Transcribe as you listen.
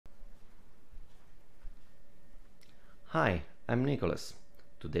Hi, I'm Nicholas.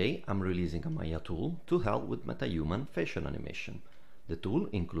 Today I'm releasing a Maya tool to help with Metahuman Facial Animation. The tool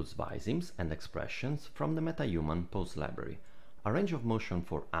includes visemes and expressions from the Metahuman Pose library, a range of motion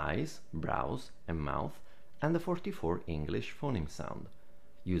for eyes, brows and mouth, and the 44 English phoneme sound.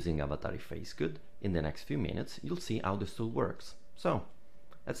 Using Avatary Facegood, in the next few minutes you'll see how this tool works. So,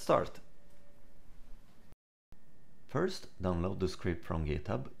 let's start! First, download the script from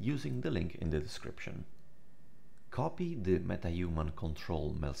GitHub using the link in the description. Copy the Metahuman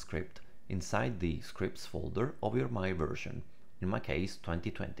control mail script inside the scripts folder of your Maya version, in my case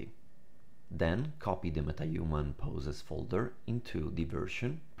 2020. Then copy the Metahuman poses folder into the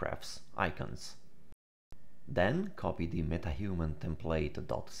version prefs icons. Then copy the Metahuman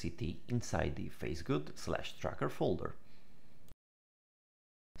template.ct inside the facegood/tracker folder.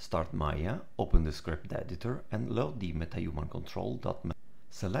 Start Maya, open the script editor and load the Metahuman control.meta.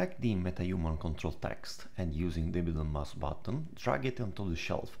 Select the Metahuman control text and using the middle mouse button, drag it onto the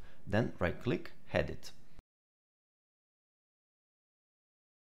shelf, then right-click, edit.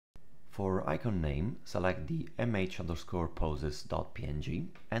 For icon name, select the mh_poses.png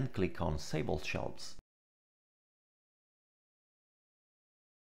and click on Save all shelves.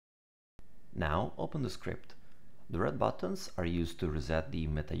 Now open the script. The red buttons are used to reset the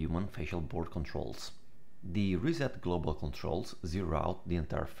Metahuman facial board controls. The Reset Global controls zero out the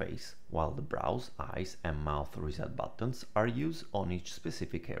entire face, while the brows, eyes and mouth reset buttons are used on each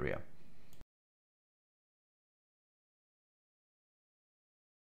specific area.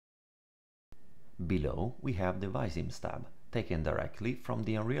 Below we have the Visemes tab, taken directly from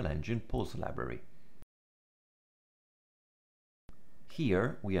the Unreal Engine Pose library.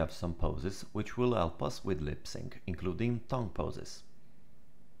 Here we have some poses which will help us with lip sync, including tongue poses.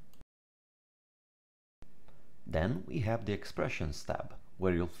 Then we have the Expressions tab,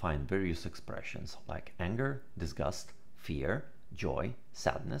 where you'll find various expressions like anger, disgust, fear, joy,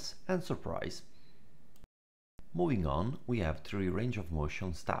 sadness and surprise. Moving on, we have three range of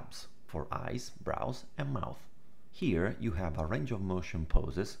motions tabs for eyes, brows and mouth. Here you have a range of motion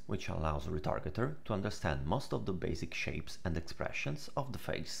poses which allows Retargeter to understand most of the basic shapes and expressions of the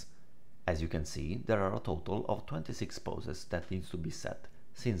face. As you can see, there are a total of 26 poses that needs to be set,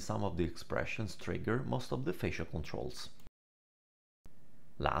 since some of the expressions trigger most of the facial controls.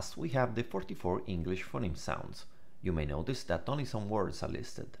 Last, we have the 44 English phoneme sounds. You may notice that only some words are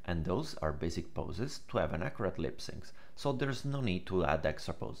listed, and those are basic poses to have an accurate lip sync, so there's no need to add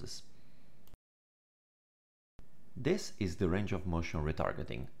extra poses. This is the range of motion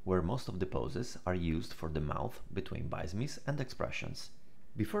retargeting, where most of the poses are used for the mouth between visemes and expressions.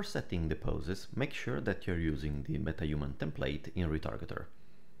 Before setting the poses, make sure that you're using the Metahuman template in Retargeter.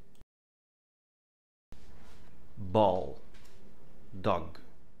 Ball, dog.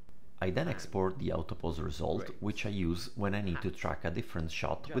 I then export the autopose result, which I use when I need to track a different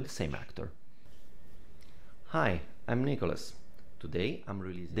shot with the same actor. Hi, I'm Nicholas. Today I'm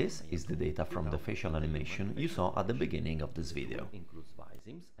releasing. This is the data from the facial animation you saw at the beginning of this video. Includes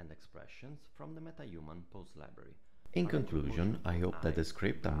visemes and expressions from the Metahuman Pose library. In conclusion, I hope that the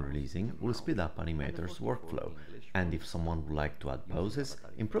script I'm releasing will speed up animators' workflow, and if someone would like to add poses,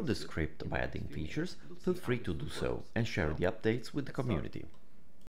 improve the script by adding features, feel free to do so and share the updates with the community.